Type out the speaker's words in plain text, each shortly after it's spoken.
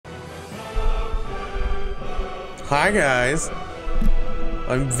Hi guys,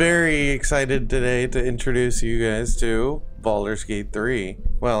 I'm very excited today to introduce you guys to Baldur's Gate 3.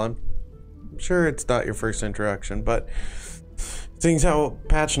 Well, I'm sure it's not your first introduction, but things how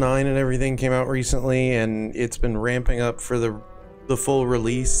patch 9 and everything came out recently, and it's been ramping up for the full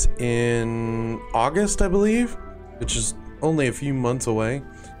release in August, I believe, which is only a few months away.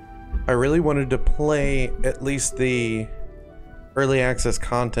 I really wanted to play at least the early access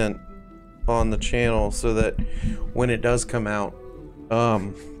content on the channel so that when it does come out,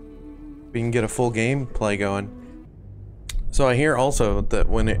 we can get a full gameplay going. So I hear also that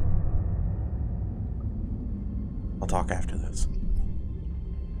when it... I'll talk after this.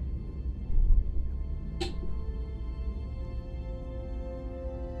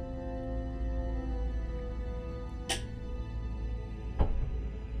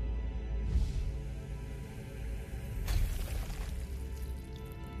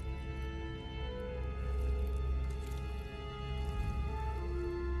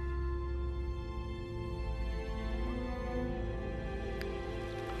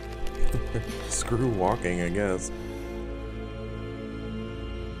 Screw walking, I guess.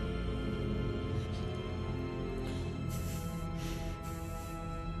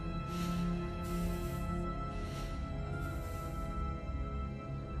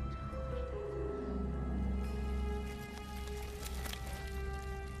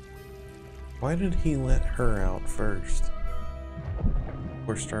 Why did he let her out first?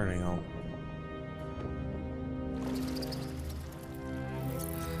 We're starting out.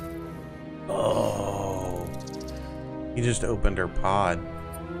 Oh, he just opened her pod.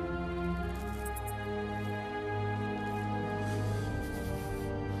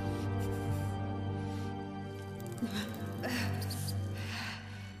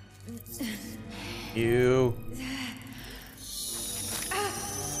 You.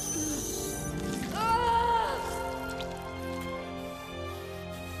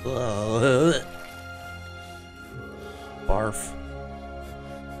 Barf.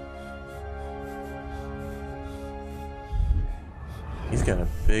 He's got a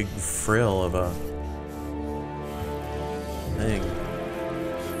big frill of a thing.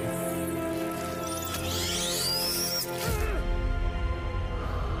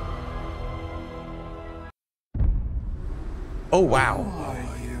 Oh wow.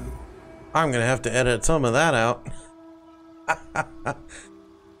 I'm gonna have to edit some of that out.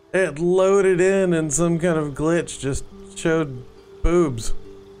 It loaded in and some kind of glitch just showed boobs.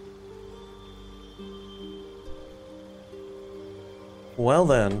 Well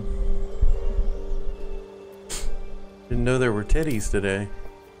then. Didn't know there were titties today.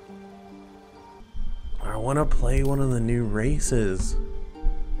 I want to play one of the new races.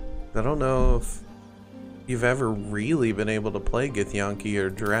 I don't know if you've ever really been able to play Githyanki or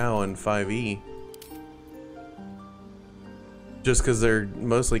Drow in 5e. Just because they're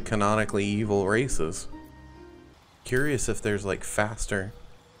mostly canonically evil races. Curious if there's like faster.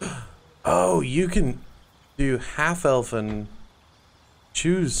 Oh, you can do half-elf and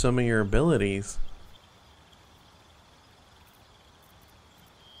choose some of your abilities.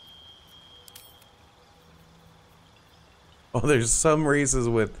 Oh, there's some races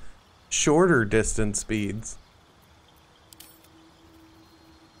with shorter distance speeds.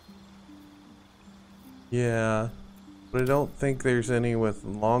 Yeah, but I don't think there's any with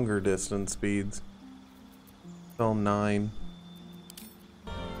longer distance speeds. It's all 9.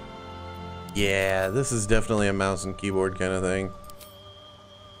 Yeah, this is definitely a mouse and keyboard kind of thing.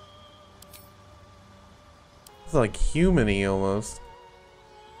 It's like human-y almost.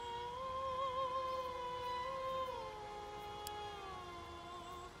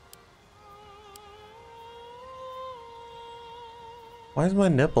 Why is my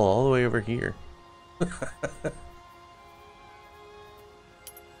nipple all the way over here?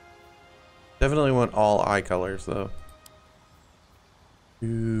 Definitely want all eye colors though.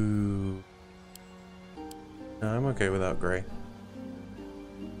 Ooh. No, I'm okay without gray.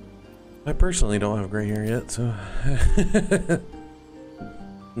 I personally don't have gray hair yet, so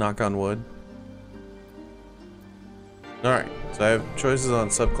knock on wood. Alright, so I have choices on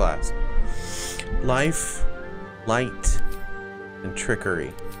subclass. Life, light, and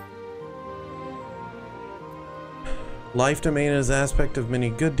trickery. Life domain is aspect of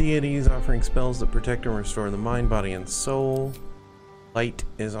many good deities, offering spells that protect and restore the mind, body, and soul. Light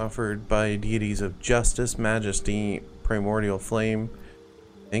is offered by deities of justice, majesty, primordial flame.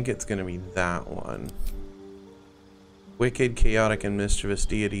 I think it's going to be that one. Wicked, chaotic, and mischievous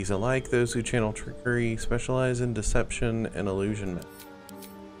deities alike. Those who channel trickery specialize in deception and illusionment.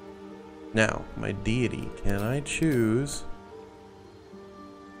 Now, my deity. Can I choose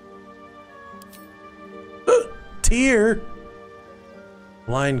Tyr!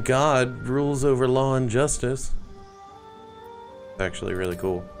 Blind God rules over law and justice. It's actually really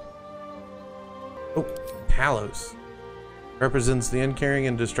cool. Oh, Talos. Represents the uncaring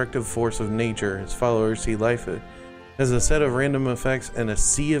and destructive force of nature. His followers see life as a set of random effects and a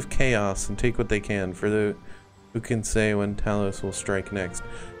sea of chaos and take what they can. For the who can say when Talos will strike next.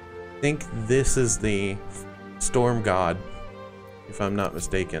 I think this is the storm god, if I'm not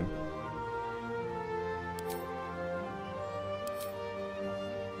mistaken.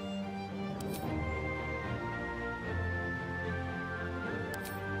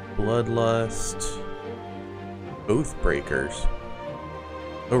 Bloodlust. Oathbreakers.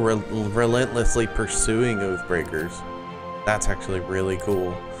 Oh, relentlessly pursuing Oathbreakers. That's actually really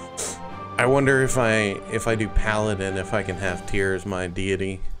cool. I wonder if I do Paladin, if I can have Tyr as my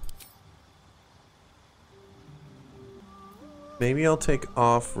deity. Maybe I'll take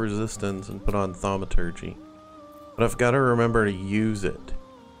off resistance and put on thaumaturgy. But I've got to remember to use it.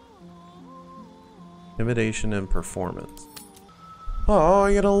 Intimidation and performance. Oh,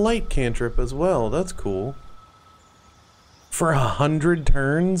 I get a light cantrip as well. That's cool. For 100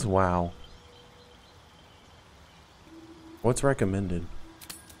 turns? Wow. What's recommended?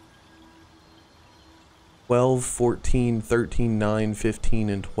 12, 14, 13, 9, 15,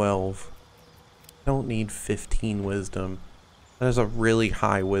 and 12. I don't need 15 wisdom. That is a really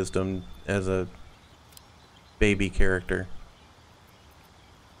high wisdom as a baby character.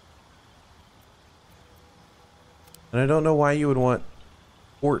 And I don't know why you would want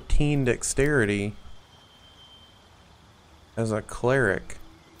 14 dexterity as a cleric.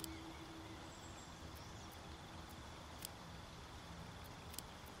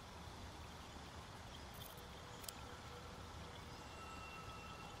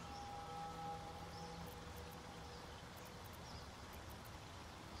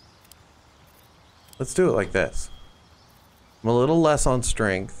 Let's do it like this. I'm a little less on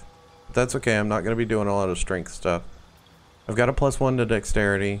strength, but that's okay. I'm not going to be doing a lot of strength stuff. I've got a +1 to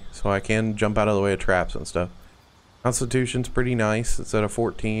dexterity, so I can jump out of the way of traps and stuff. Constitution's pretty nice. It's at a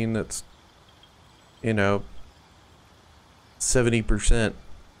 14. It's, you know, 70%,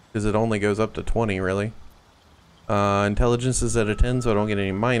 because it only goes up to 20, really. Intelligence is at a 10, so I don't get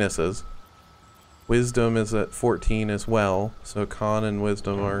any minuses. Wisdom is at 14 as well, so con and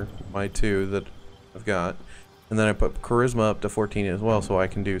wisdom are my two that I've got. And then I put charisma up to 14 as well, so I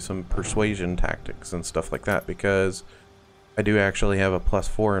can do some persuasion tactics and stuff like that, because I do actually have a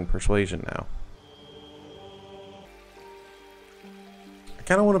 +4 in persuasion now. I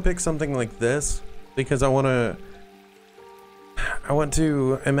kind of want to pick something like this because I want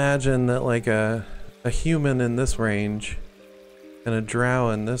to imagine that like a human in this range and a drow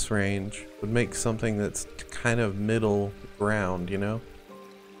in this range would make something that's kind of middle ground, you know?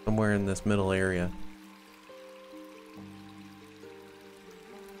 Somewhere in this middle area.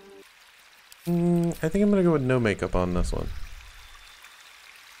 I think I'm gonna go with no makeup on this one.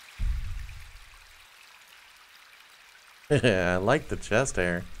 I like the chest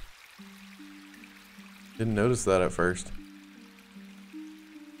hair. Didn't notice that at first.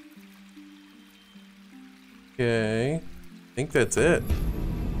 Okay, I think that's it.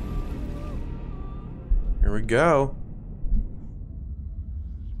 Here we go.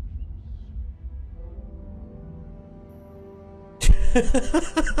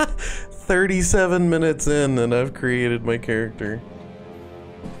 "37 minutes in and I've created my character."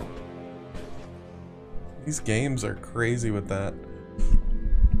 These games are crazy with that.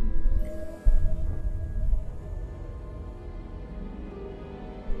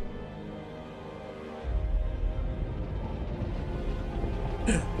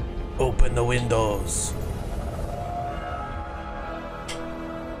 Open the windows.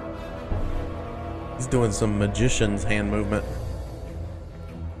 He's doing some magician's hand movement.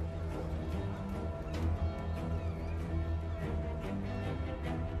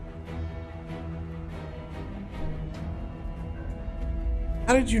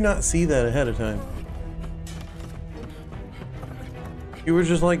 How did you not see that ahead of time? You were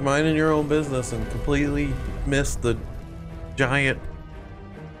just like minding your own business and completely missed the giant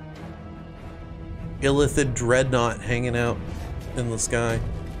Illithid dreadnought hanging out in the sky.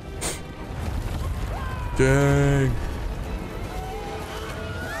 Dang.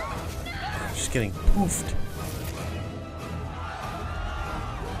 Just getting poofed.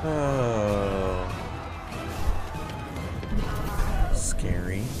 Oh.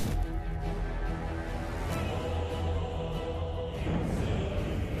 Scary.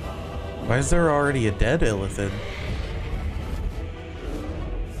 Why is there already a dead Illithid?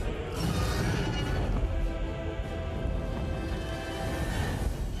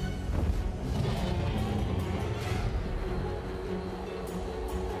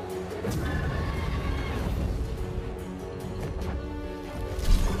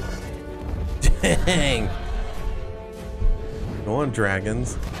 Dang. Go on,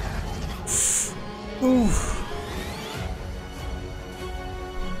 dragons. Oof.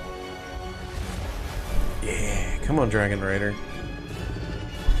 Yeah, come on, Dragon Rider.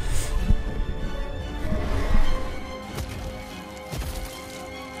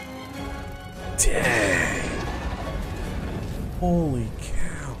 Dang. Holy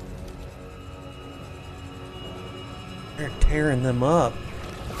cow. They're tearing them up.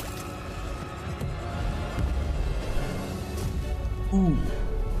 Ooh.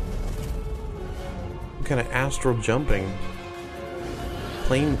 Some kind of astral jumping.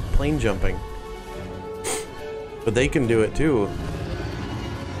 Plane jumping. But they can do it too.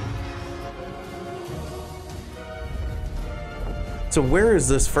 So where is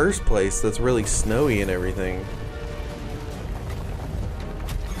this first place that's really snowy and everything?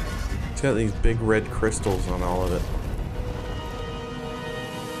 It's got these big red crystals on all of it.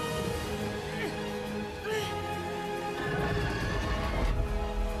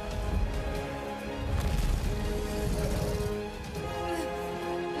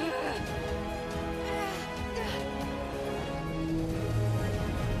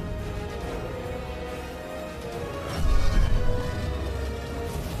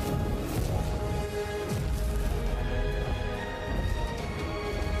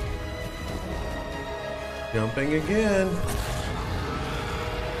 Jumping again.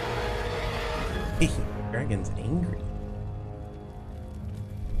 Dragon's angry.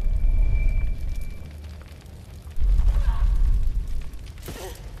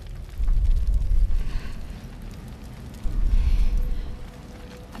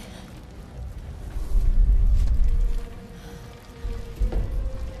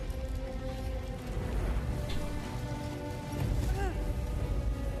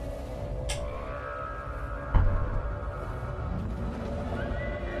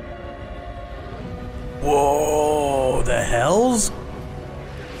 Whoa, the hells?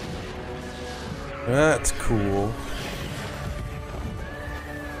 That's cool.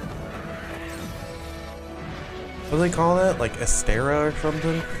 What do they call that? Like Astera or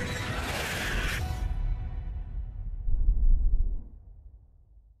something?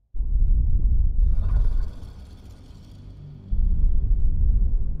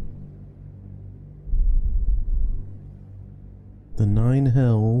 The 9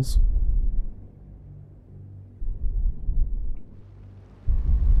 hells.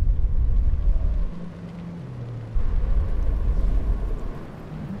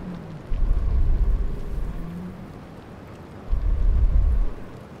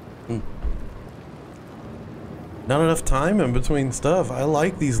 Not enough time in between stuff. I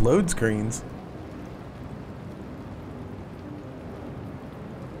like these load screens.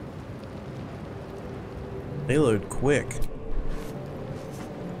 They load quick.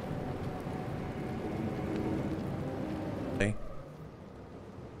 Okay.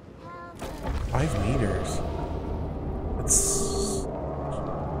 5 meters. That's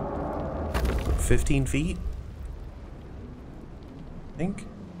 15 feet, I think.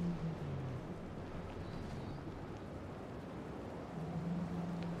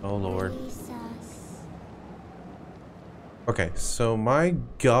 Oh Lord. Okay, so my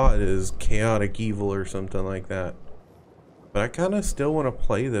god is chaotic evil or something like that. But I kind of still want to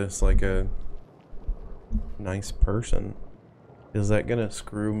play this like a nice person. Is that gonna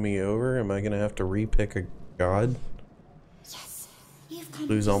screw me over? Am I gonna have to re-pick a god? Yes, you've come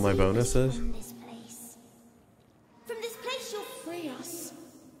lose all my bonuses? From this place. From this place you'll free us.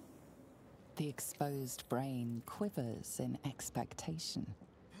 The exposed brain quivers in expectation.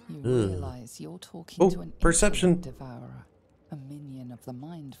 You Ugh. realize you're talking to an perception intellect devourer, a minion of the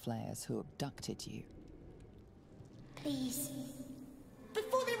mind flayers who abducted you. Please.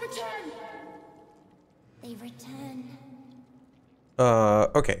 Before they return. They return.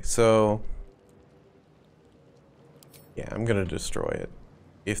 Okay, so yeah, I'm gonna destroy it.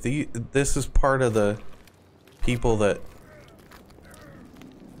 If this is part of the people that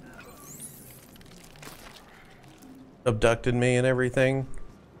abducted me and everything,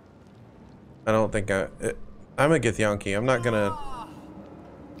 I don't think I'm a Githyanki. I'm not gonna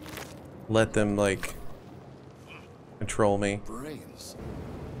let them like control me. Brains.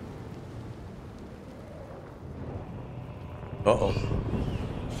 Uh-oh.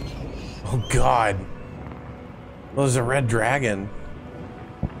 Oh god. Well, there's a red dragon.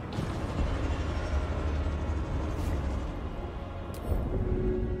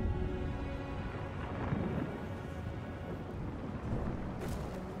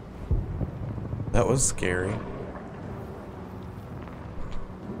 That was scary.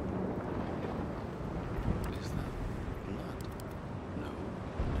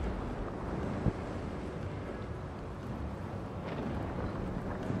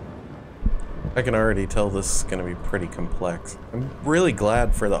 I can already tell this is going to be pretty complex. I'm really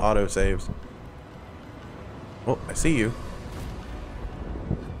glad for the autosaves. Oh, I see you.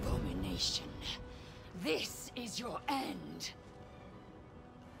 Abomination. This is your end.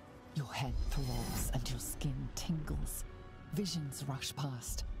 Your head throbs and your skin tingles. Visions rush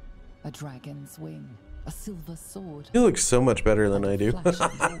past. A dragon's wing, a silver sword. You look so much better than I do.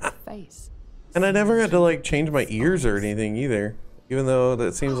 Face. And I never had to like change my ears or anything either. Even though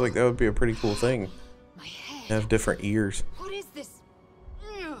that seems like that would be a pretty cool thing. My head. To have different ears. What is this?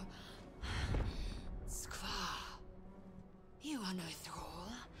 Skvar. You are no thrall.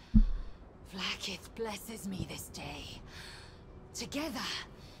 Vlaakith blesses me this day. Together,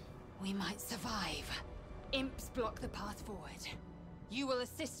 we might survive. Imps block the path forward. You will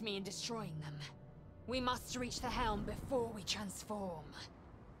assist me in destroying them. We must reach the helm before we transform.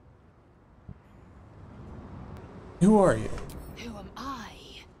 Who are you? Who am I?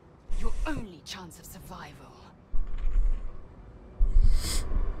 Your only chance of survival.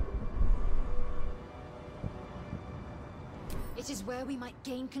 It is where we might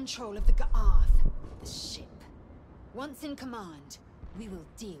gain control of the G'arth, the ship. Once in command, we will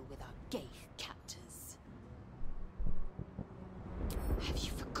deal with our Gith captors. Have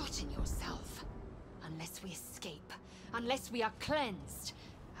you forgotten yourself? Unless we escape, unless we are cleansed,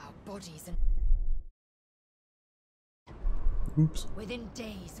 our bodies and... Oops. Within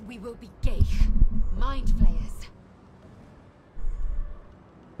days, we will be Gith, mind flayers.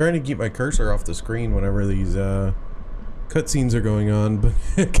 Trying to keep my cursor off the screen whenever these cutscenes are going on, but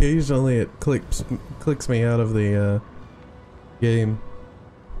occasionally it clicks me out of the game.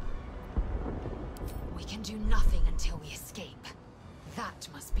 We can do nothing until we escape. That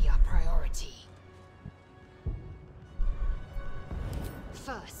must be our priority.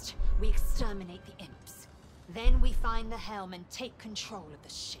 First, we exterminate the imps. Then we find the helm and take control of the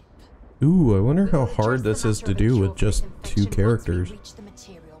ship. Ooh, I wonder how hard this is to do with just 2 characters.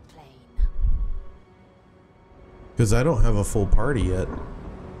 Because I don't have a full party yet.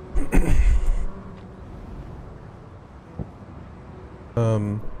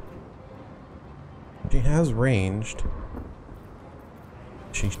 She has ranged.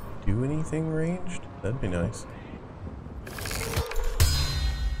 Does she do anything ranged? That'd be nice.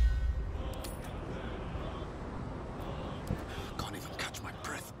 Can't even catch my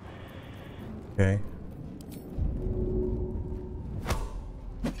breath. Okay.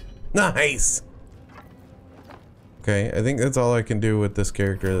 Nice! Okay, I think that's all I can do with this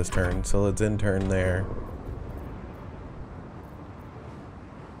character this turn, so let's end turn there.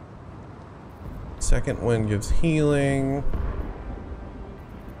 Second wind gives healing.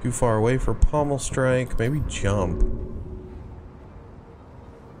 Too far away for pommel strike. Maybe jump.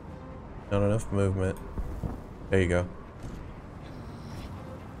 Not enough movement. There you go.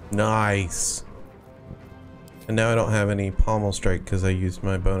 Nice. And now I don't have any pommel strike because I used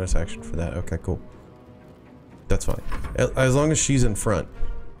my bonus action for that. Okay, cool. That's fine. As long as she's in front.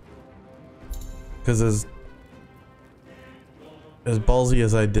 Because as ballsy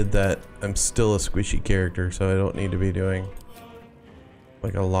as I did that, I'm still a squishy character, so I don't need to be doing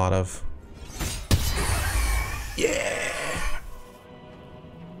like a lot of... Yeah!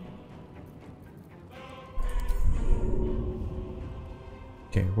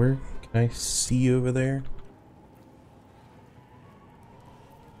 Okay, where can I see over there?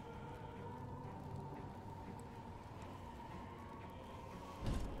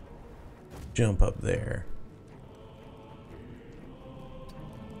 Jump up there.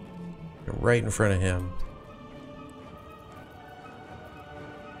 You're right in front of him.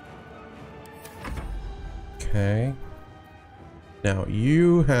 Okay. Now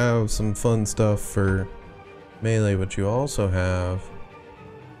you have some fun stuff for melee, but you also have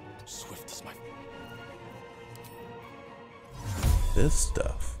Swift as my... this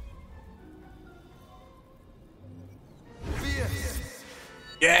stuff.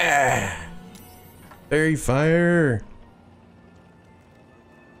 Yeah! Fairy fire!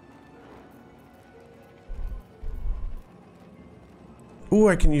 Ooh,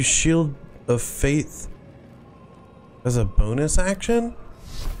 I can use Shield of Faith as a bonus action?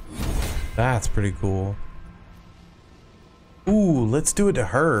 That's pretty cool. Ooh, let's do it to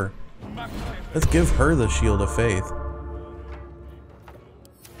her. Let's give her the Shield of Faith.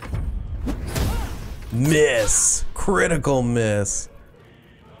 Miss! Critical miss.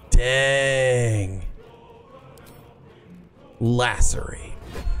 Dang. Lacerate.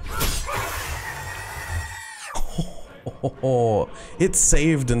 Oh, it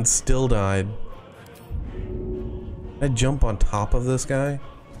saved and still died. I jump on top of this guy?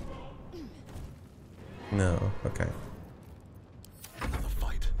 No, okay. Another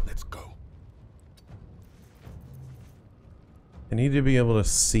fight. Let's go. I need to be able to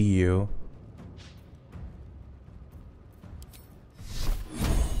see you.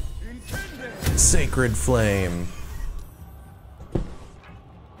 Sacred flame.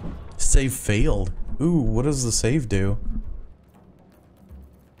 Save failed. Ooh, what does the save do?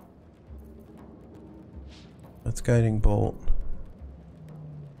 That's guiding bolt.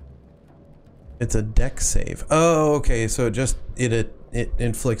 It's a dex save. Oh, okay. So it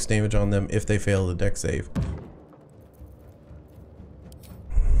inflicts damage on them if they fail the dex save.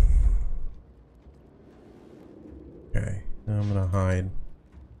 Okay, now I'm gonna hide.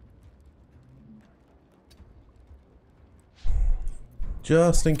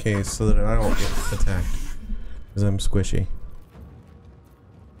 Just in case, so that I don't get attacked. Because I'm squishy.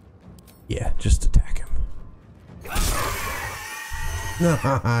 Yeah, just attack him.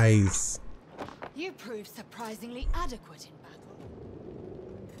 Nice! You proved surprisingly adequate in battle.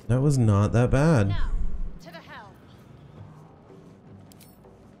 That was not that bad. Now, to the helm.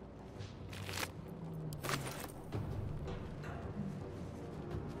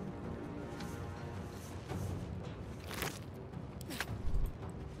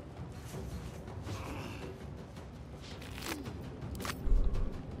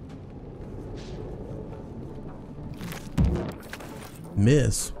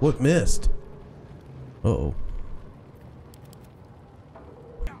 Miss? What missed? Uh-oh.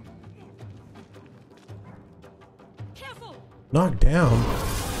 Careful. Knocked down?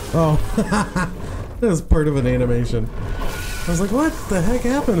 Oh. That was part of an animation. I was like, what the heck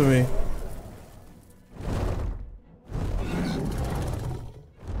happened to me?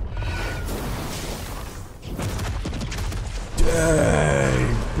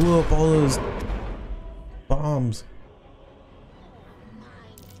 Dang! Blew up all those bombs.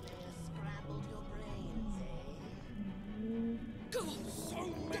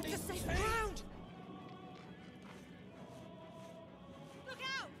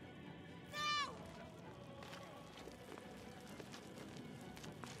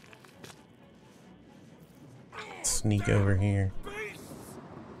 Sneak over here.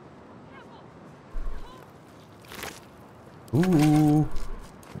 Ooh.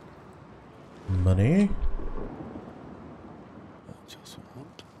 Money?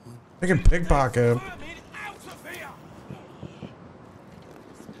 I can pickpocket him.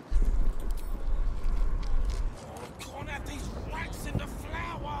 Can't have these rats in the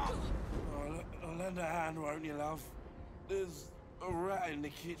flour. Oh, lend a hand, won't you, love? There's a rat in the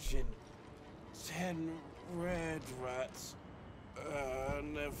kitchen. 10 red rats.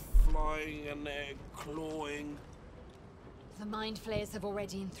 And they're flying and they're clawing. The mind flayers have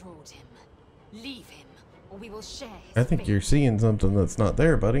already enthralled him. Leave him, or we will share his I think fate. you're seeing something that's not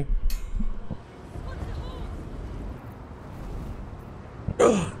there, buddy.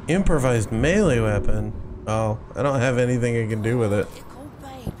 Improvised melee weapon. Oh, I don't have anything I can do with it. Little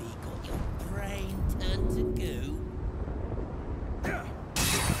baby got your brain turned to goo.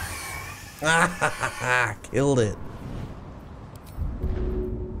 Killed it.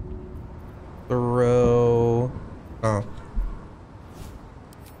 Throw. Oh.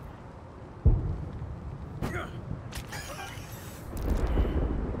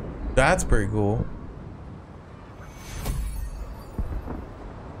 That's pretty cool.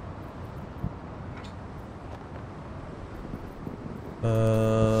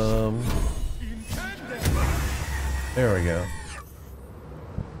 There we go.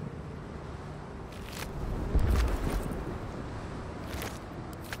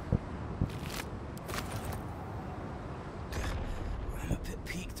 I'm a bit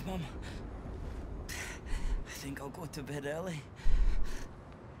peaked, Mum. I think I'll go to bed early.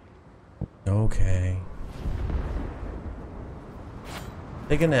 Okay.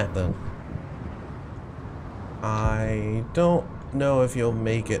 Take a nap then. I don't know if you'll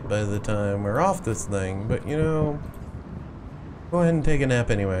make it by the time we're off this thing, but you know, go ahead and take a nap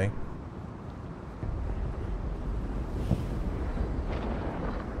anyway.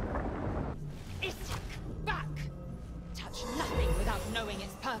 Istik, back! Touch nothing without knowing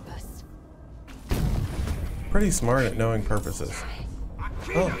its purpose. Pretty smart at knowing purposes.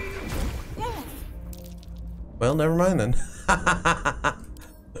 Oh. Well, never mind then.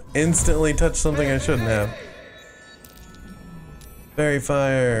 Instantly touched something I shouldn't have. Fairy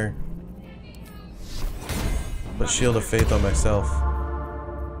fire. Put shield of faith on myself.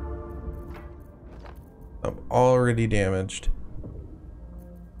 I'm already damaged.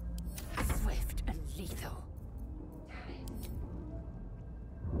 Swift and lethal.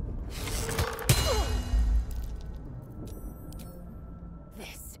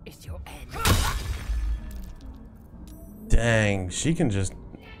 This is your end. Dang, she can just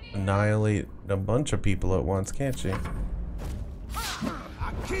annihilate a bunch of people at once, can't she?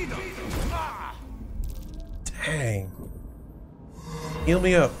 Dang. Heal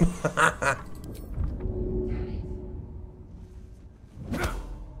me up.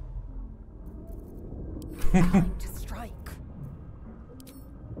 Time to strike.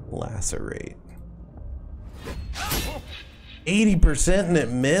 Lacerate. 80% and it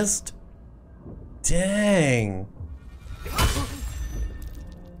missed? Dang.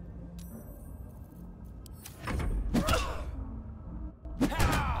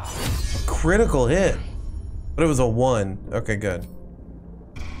 Critical hit. But it was a 1. Okay, good.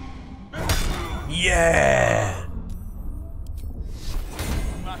 Yeah.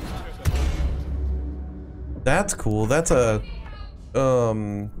 That's cool. That's a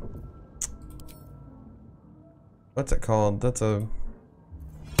what's it called? That's a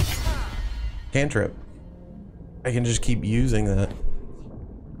cantrip. I can just keep using that.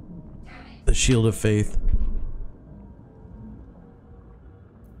 The Shield of Faith.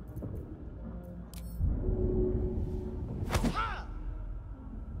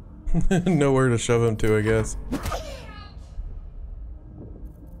 Nowhere to shove him to, I guess.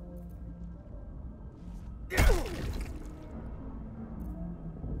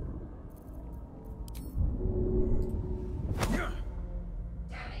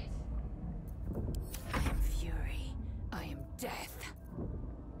 Fury, I am death.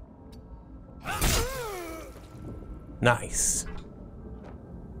 Nice.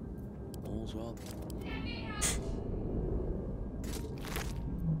 All's well.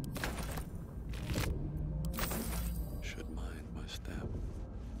 Should mind my step.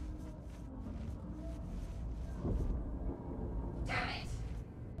 Damn it!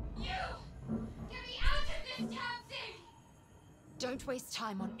 You! Get me out of this damn thing! Don't waste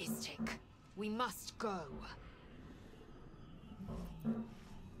time on Istik. We must go.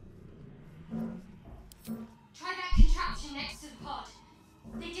 Try that contraption next to the pod.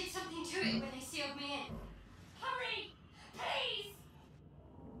 They did something to it when they sealed me in. Hurry! Please!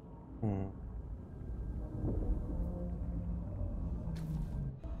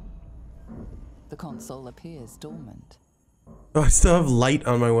 The console appears dormant. Oh, I still have light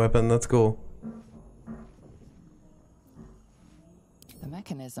on my weapon. That's cool. The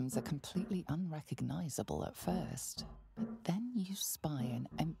mechanisms are completely unrecognizable at first, but then you spy an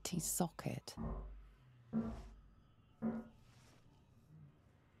empty socket.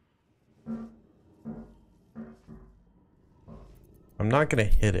 I'm not gonna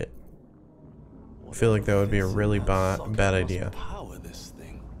hit it. I feel like that would be a really bad idea. Power this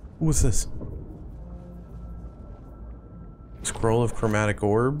thing. What's this? Scroll of Chromatic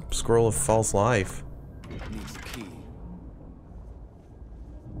Orb? Scroll of False Life. Needs a key.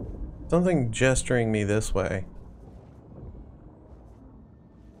 Something gesturing me this way.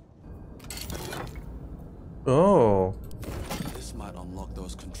 Oh. This might unlock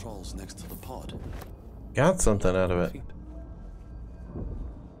those controls next to the pod. Got something out of it.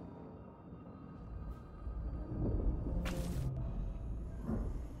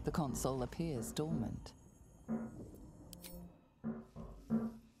 The console appears dormant.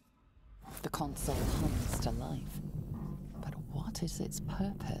 The console hums to life. But what is its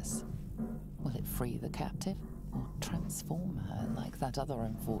purpose? Will it free the captive or transform her like that other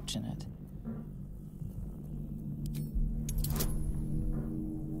unfortunate?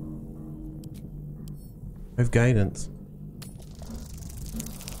 I have guidance.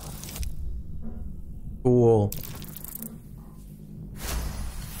 Cool.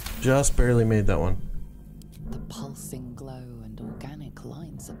 Just barely made that one. The pulsing glow and organic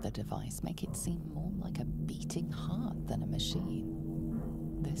lines of the device make it seem more like a beating heart than a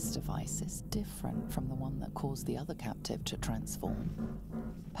machine. This device is different from the one that caused the other captive to transform.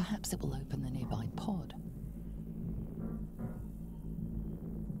 Perhaps it will open the nearby pod.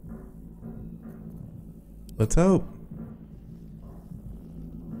 Let's hope.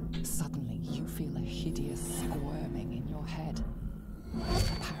 Suddenly, you feel a hideous squirming in your head.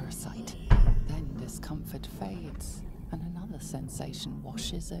 A parasite. Then discomfort fades, and another sensation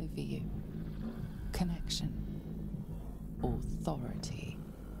washes over you. Connection. Authority.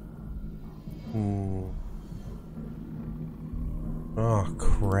 Oh,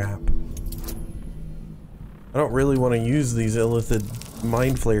 crap. I don't really want to use these Illithid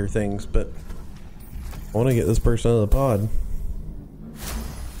mind flayer things, but I want to get this person out of the pod.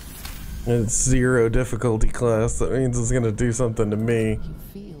 And it's 0 difficulty class. That means it's going to do something to me. You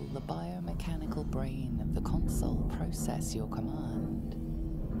feel the biomechanical brain of the console process your command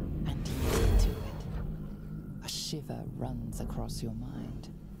and yield to it. A shiver runs across your mind.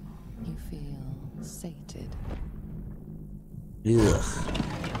 You feel sated. Ugh.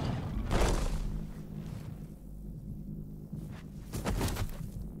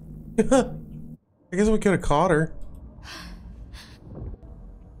 I guess we could have caught her.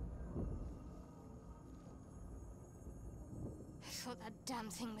 I thought that damn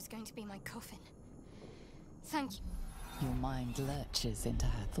thing was going to be my coffin. Thank you. Your mind lurches into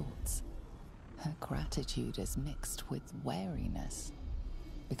her thoughts. Her gratitude is mixed with wariness.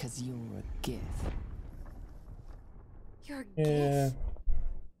 Because you're a Gith. You're a Yeah. Gith?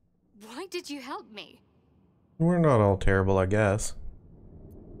 Why did you help me? We're not all terrible, I guess.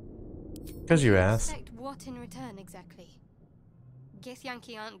 Because you asked. Expect what in return exactly? Gith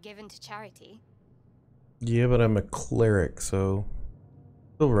Yankee aren't given to charity. Yeah, but I'm a cleric, so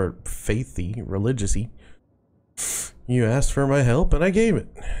still faithy, religious-y. You asked for my help, and I gave it.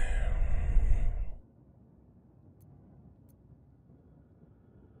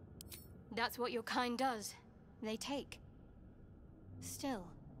 That's what your kind does. They take. Still,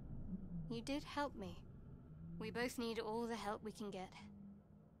 you did help me. We both need all the help we can get.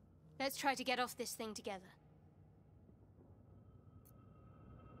 Let's try to get off this thing together.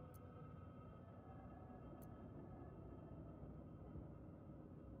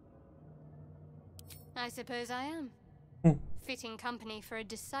 I suppose I am. Fitting company for a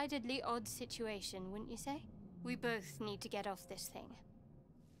decidedly odd situation, wouldn't you say? We both need to get off this thing.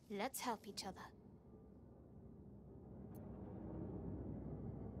 Let's help each other.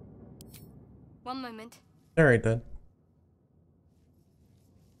 One moment. All right, then.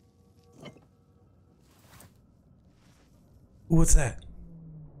 What's that?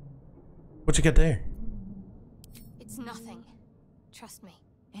 What you got there? It's nothing. Trust me.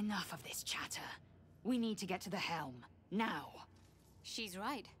 Enough of this chatter. We need to get to the helm. Now. She's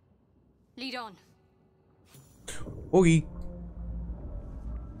right. Lead on. Oogie.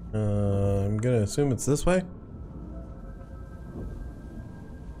 I'm gonna assume it's this way.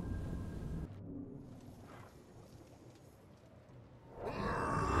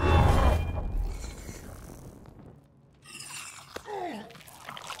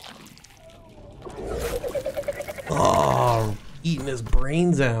 Oh, eating his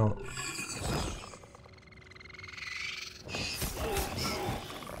brains out.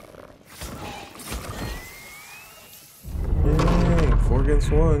 Yay, 4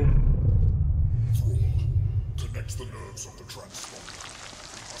 against 1. Connects the nerves of the transformer.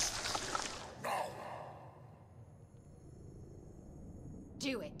 Now.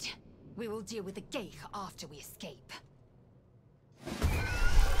 Do it. We will deal with the Gith after we escape.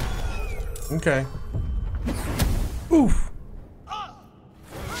 Okay. Oof.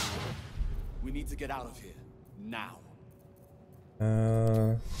 We need to get out of here. Now.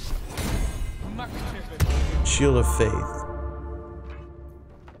 Shield of Faith.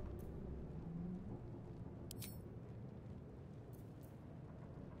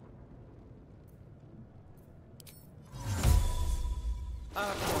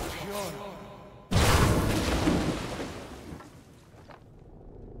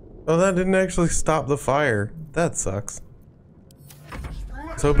 Oh, that didn't actually stop the fire. That sucks.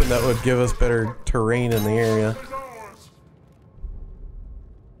 I was hoping that would give us better terrain in the area.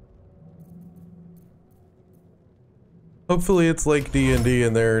 Hopefully it's like D&D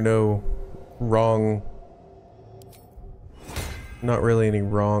and there are no wrong... Not really any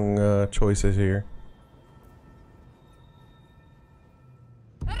wrong choices here.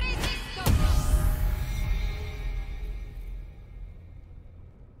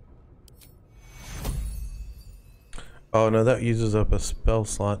 Oh no, that uses up a spell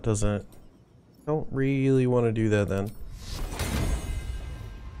slot, doesn't it? Don't really want to do that then.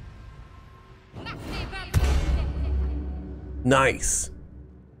 Nice!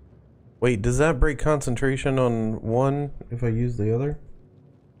 Wait, does that break concentration on one if I use the other?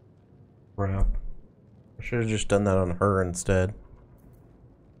 Crap. I should have just done that on her instead.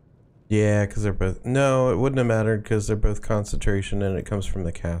 Yeah, because they're both... No, it wouldn't have mattered because they're both concentration and it comes from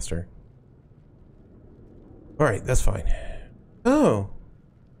the caster. Alright, that's fine. Oh!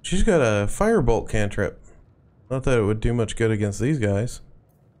 She's got a firebolt cantrip. Not that it would do much good against these guys.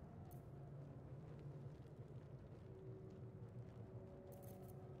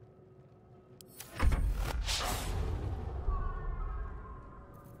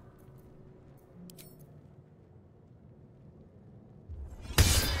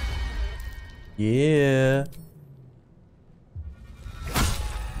 Yeah.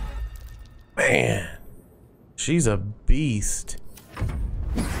 Man. She's a beast.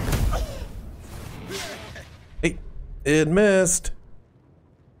 Hey, it missed.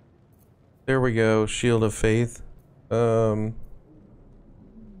 There we go. Shield of Faith. Burning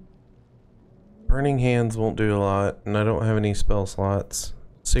Hands won't do a lot, and I don't have any spell slots.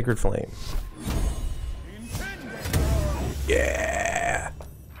 Sacred Flame. Yeah.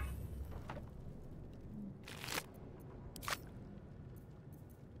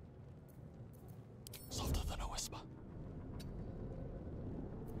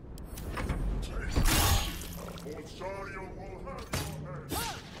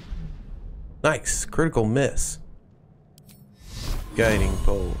 Nice. Critical miss. Guiding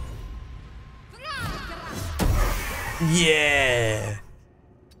bolt. Yeah!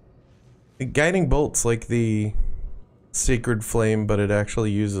 The guiding bolt's like the sacred flame, but it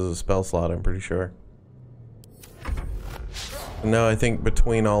actually uses a spell slot, I'm pretty sure. No, I think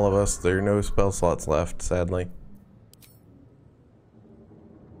between all of us, there are no spell slots left, sadly.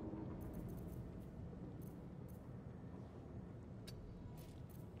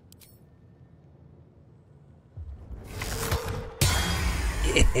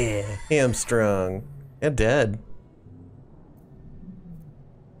 Yeah, hamstrung and dead.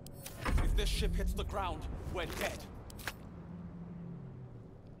 If this ship hits the ground, we're dead.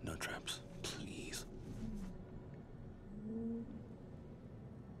 No traps, please.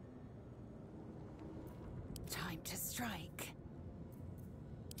 Time to strike.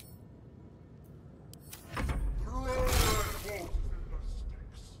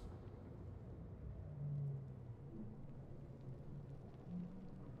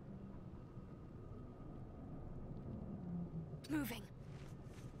 Moving.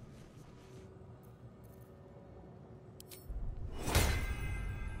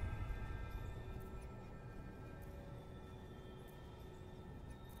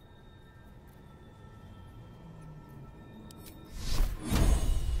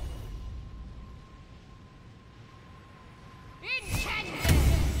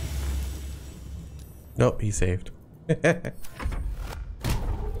 Nope, he saved. I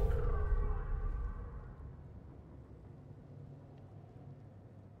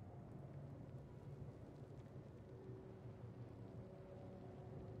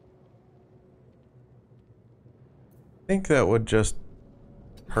think that would just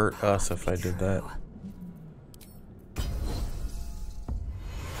hurt us if I did that.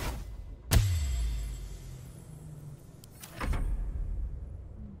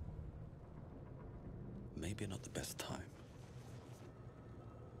 Maybe not the best time.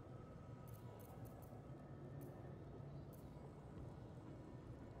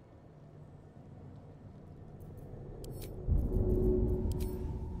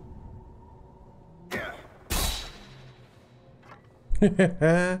 On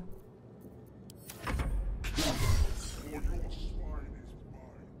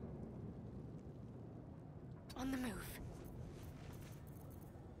the move.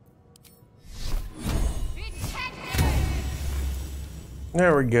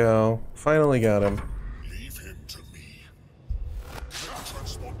 There we go. Finally got him. Leave him to me. Take the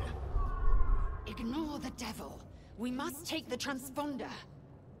transponder. Ignore the devil. We must take the transponder.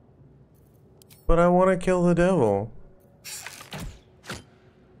 But I want to kill the devil.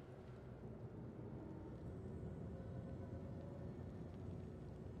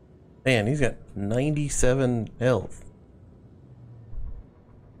 Man, he's got 97 health.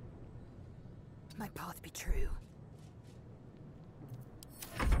 My path be true.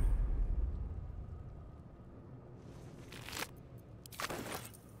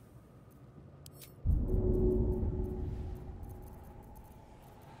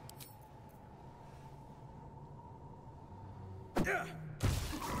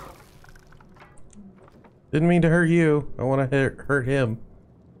 Didn't mean to hurt you. I want to hurt him.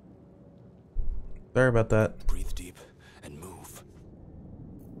 Sorry about that. Breathe deep and move.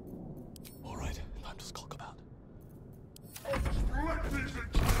 All right, time to skulk about.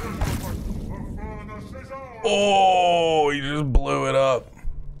 Oh, he just blew it up.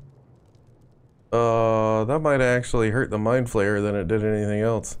 That might actually hurt the mind flayer than it did anything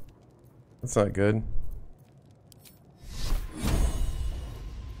else. That's not good.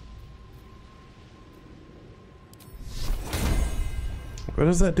 What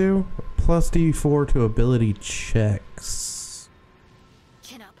does that do? Plus D4 to ability checks.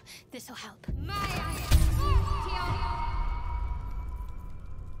 Chin up. This'll help.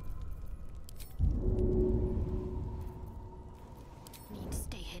 Need to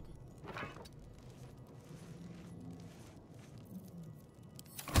stay hidden.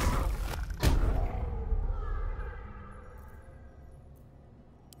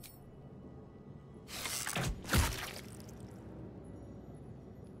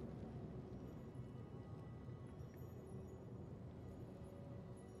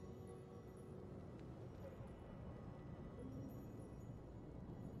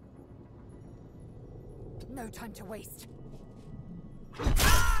 No time to waste.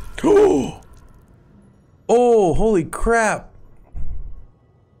 Oh! Oh, holy crap!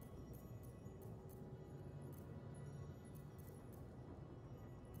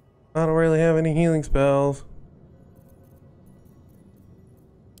 I don't really have any healing spells.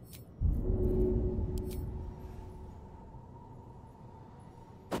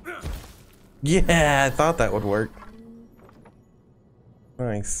 Yeah, I thought that would work.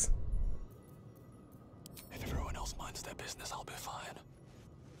 Nice. If everyone else minds their business, I'll be fine.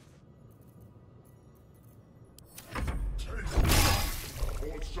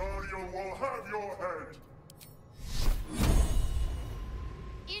 Or Sario will have your head.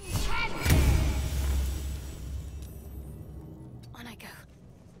 On I go.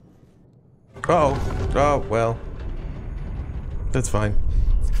 Oh. Oh, well. That's fine.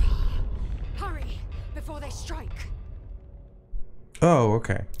 Hurry before they strike. Oh,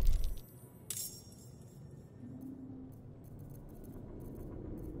 okay.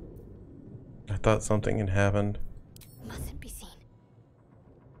 I thought something had happened. Mustn't be seen.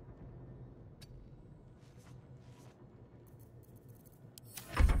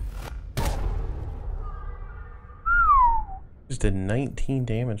 Just did 19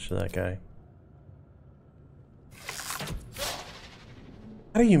 damage to that guy.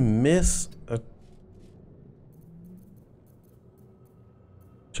 How do you miss a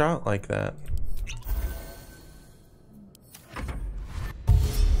shot like that?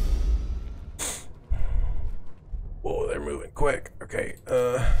 Whoa, they're moving quick. Okay,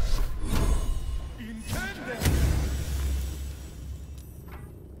 Better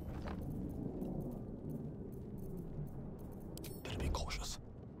be cautious.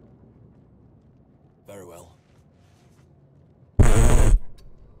 Very well.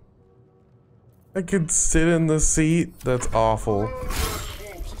 I could sit in the seat. That's awful.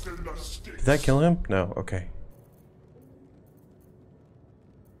 Did that kill him? No, okay.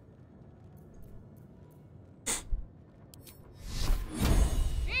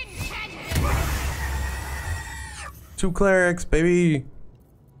 Two clerics, baby.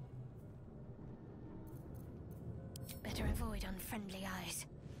 Better avoid unfriendly eyes.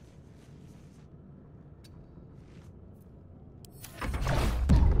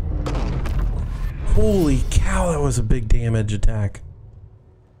 Holy cow, that was a big damage attack.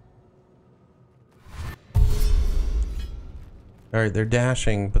 Alright, they're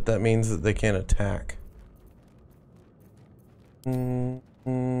dashing, but that means that they can't attack.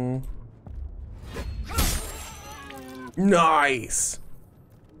 Nice!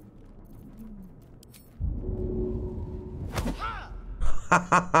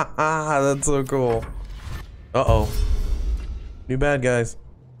 That's so cool. Uh-oh. New bad guys.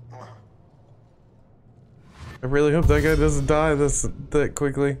 I really hope that guy doesn't die that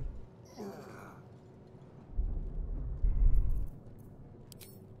quickly.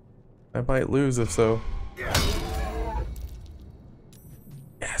 I might lose if so.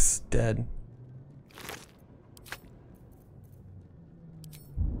 Yes, dead.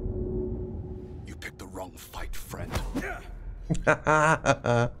 You picked the wrong fight, friend. Kill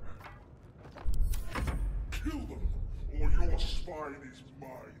them, or your spine is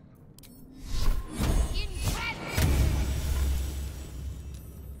mine.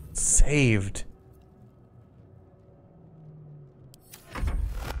 Saved.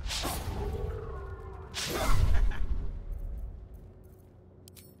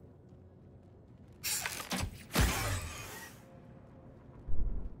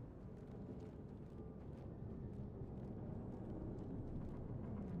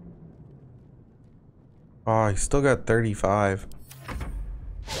 Oh, he still got 35.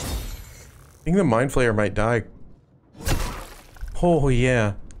 I think the Mind Flayer might die. Oh,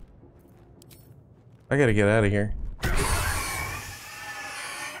 yeah. I gotta get out of here.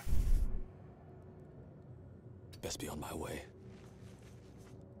 Best be on my way.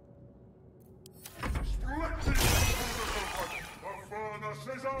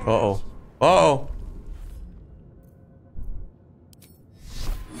 Uh-oh. Uh-oh.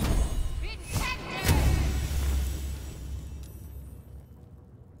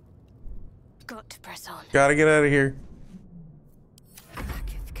 Got to press on. Gotta get out of here.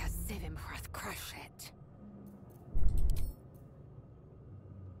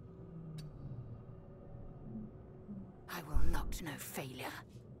 I will not know failure.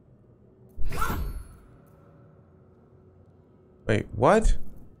 Wait, what?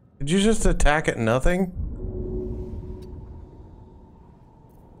 Did you just attack at nothing?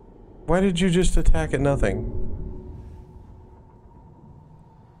 Why did you just attack at nothing?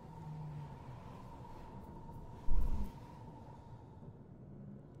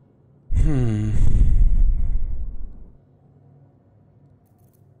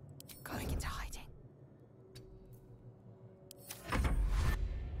 Going into hiding.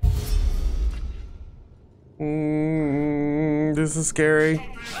 This is scary.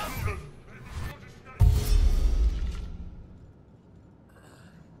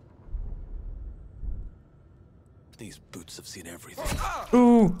 These boots have seen everything.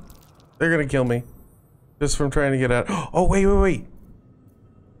 Ooh, They're gonna kill me. Just from trying to get out. Oh, wait, wait,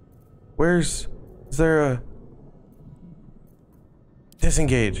 wait. Is there a...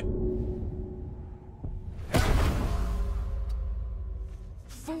 Disengage.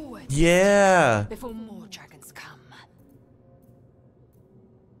 Forward. Yeah. Before more dragons come.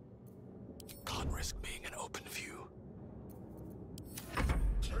 Can't risk being an open view.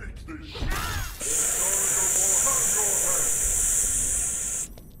 Take this shit.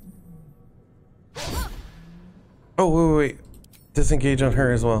 Oh, wait, wait, wait. Disengage on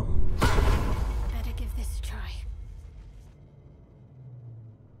her as well. Better give this a try.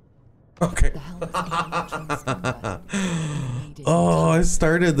 Okay. The helmet's energy stronger. Oh, I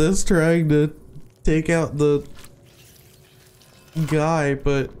started this trying to take out the guy,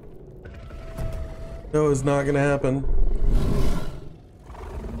 but that was not gonna happen.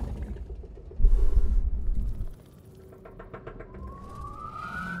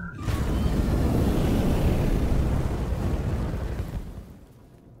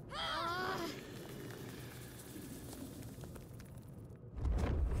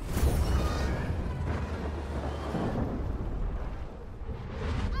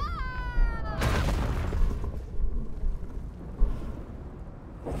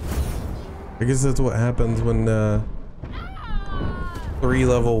 I guess that's what happens when 3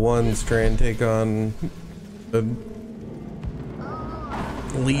 level 1s try and take on a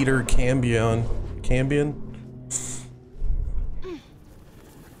leader Cambion.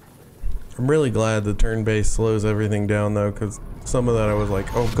 I'm really glad the turn-based slows everything down though, because some of that I was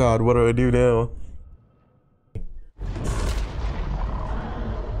like, oh god, what do I do now?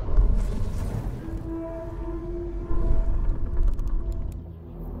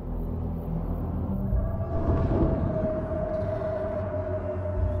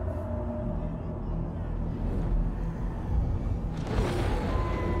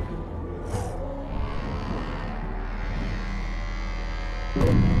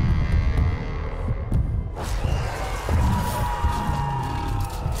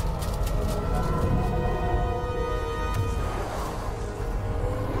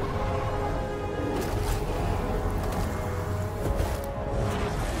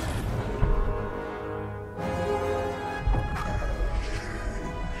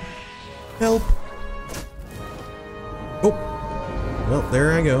 Help! Oh! Well,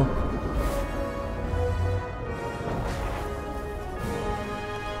 there I go.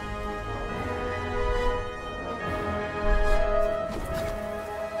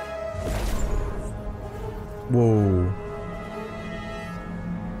 Whoa.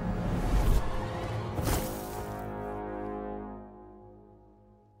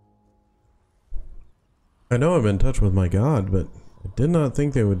 I know I'm in touch with my god, but I did not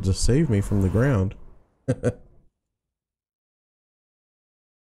think they would just save me from the ground.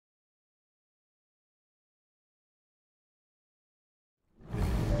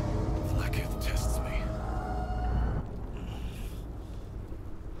 Gith tests me.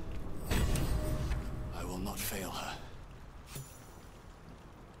 I will not fail her.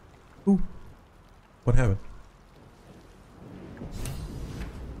 Ooh. What happened?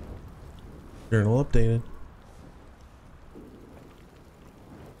 Journal updated.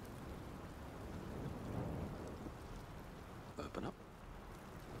 Open up.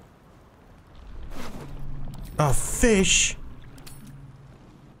 A fish?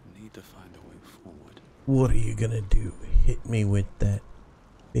 Need to find a way forward. What are you gonna do? Hit me with that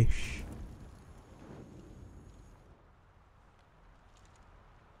fish?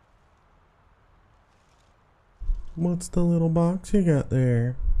 What's the little box you got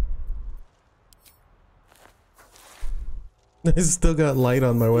there? I still got light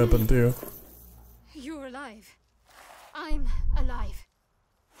on my weapon too. You're alive. I'm alive.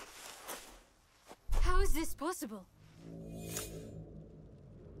 How is this possible?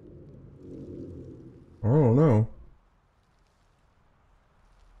 Oh no.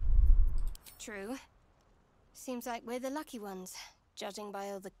 True. Seems like we're the lucky ones, judging by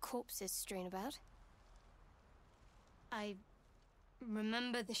all the corpses strewn about. I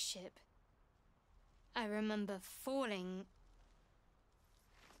remember the ship. I remember falling.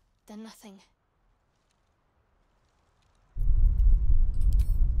 Then nothing.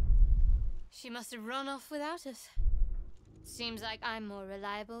 She must have run off without us. Seems like I'm more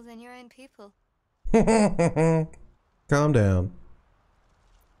reliable than your own people. Calm down.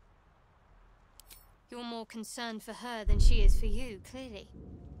 You're more concerned for her than she is for you, clearly.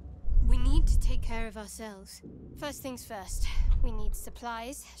 We need to take care of ourselves. First things first, we need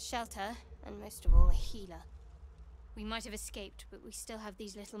supplies, shelter, and most of all, a healer. We might have escaped, but we still have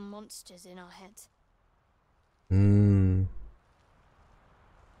these little monsters in our heads.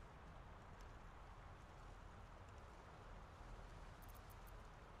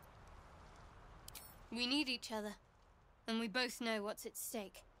 We need each other, and we both know what's at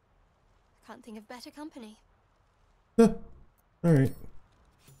stake. I can't think of better company. Alright.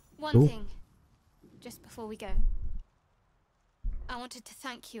 One Cool. thing, just before we go. I wanted to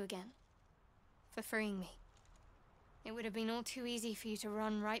thank you again for freeing me. It would have been all too easy for you to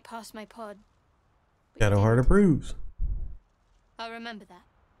run right past my pod. Got a heart of bruise. I'll remember that.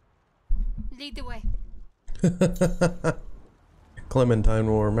 Lead the way. Clementine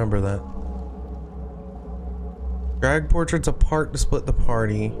will remember that. Drag portraits apart to split the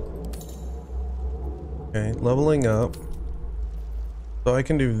party. Okay, leveling up. So I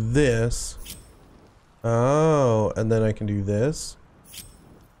can do this. Oh, and then I can do this.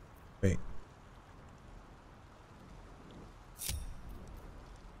 Wait.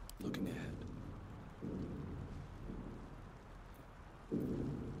 Looking ahead.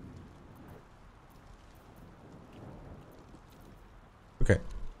 Okay.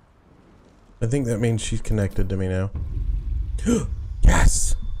 I think that means she's connected to me now.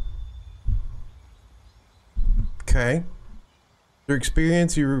 Yes! Okay. Through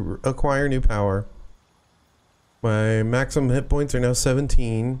experience, you acquire new power. My maximum hit points are now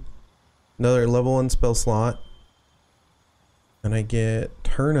 17. Another level 1 spell slot. And I get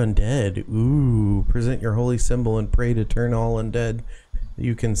turn undead. Ooh. Present your holy symbol and pray to turn all undead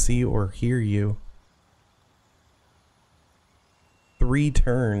you can see or hear you. 3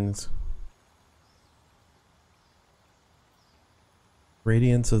 turns.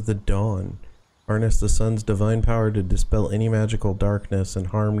 Radiance of the Dawn. Harness the sun's divine power to dispel any magical darkness and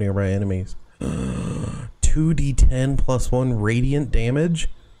harm nearby enemies. 2d10 plus 1 radiant damage?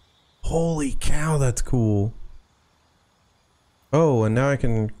 Holy cow, that's cool. Oh, and now I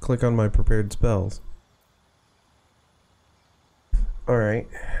can click on my prepared spells. Alright.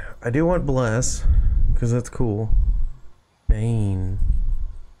 I do want Bless, because that's cool. Bane.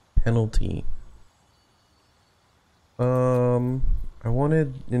 Penalty. I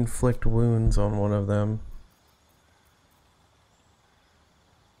wanted inflict wounds on one of them.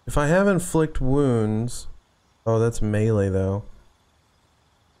 If I have inflict wounds... Oh, that's melee though.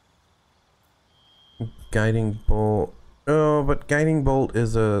 Guiding bolt. Oh, but guiding bolt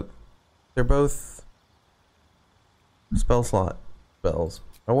is a... They're both spell slot spells.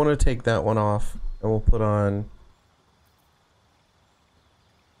 I want to take that one off and we'll put on...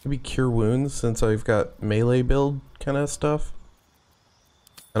 Maybe cure wounds since I've got melee build kind of stuff.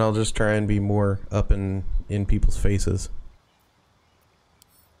 And I'll just try and be more up in people's faces.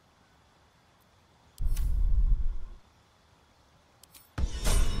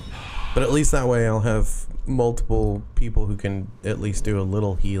 But at least that way I'll have multiple people who can at least do a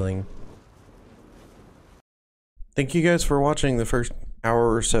little healing. Thank you guys for watching the first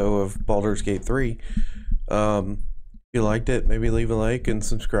hour or so of Baldur's Gate 3. If you liked it, maybe leave a like and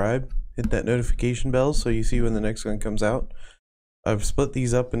subscribe. Hit that notification bell so you see when the next one comes out. I've split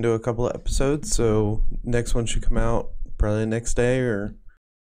these up into a couple of episodes, so next one should come out probably the next day or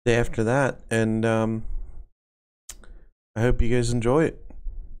day after that. And I hope you guys enjoy it.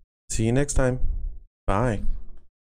 See you next time. Bye.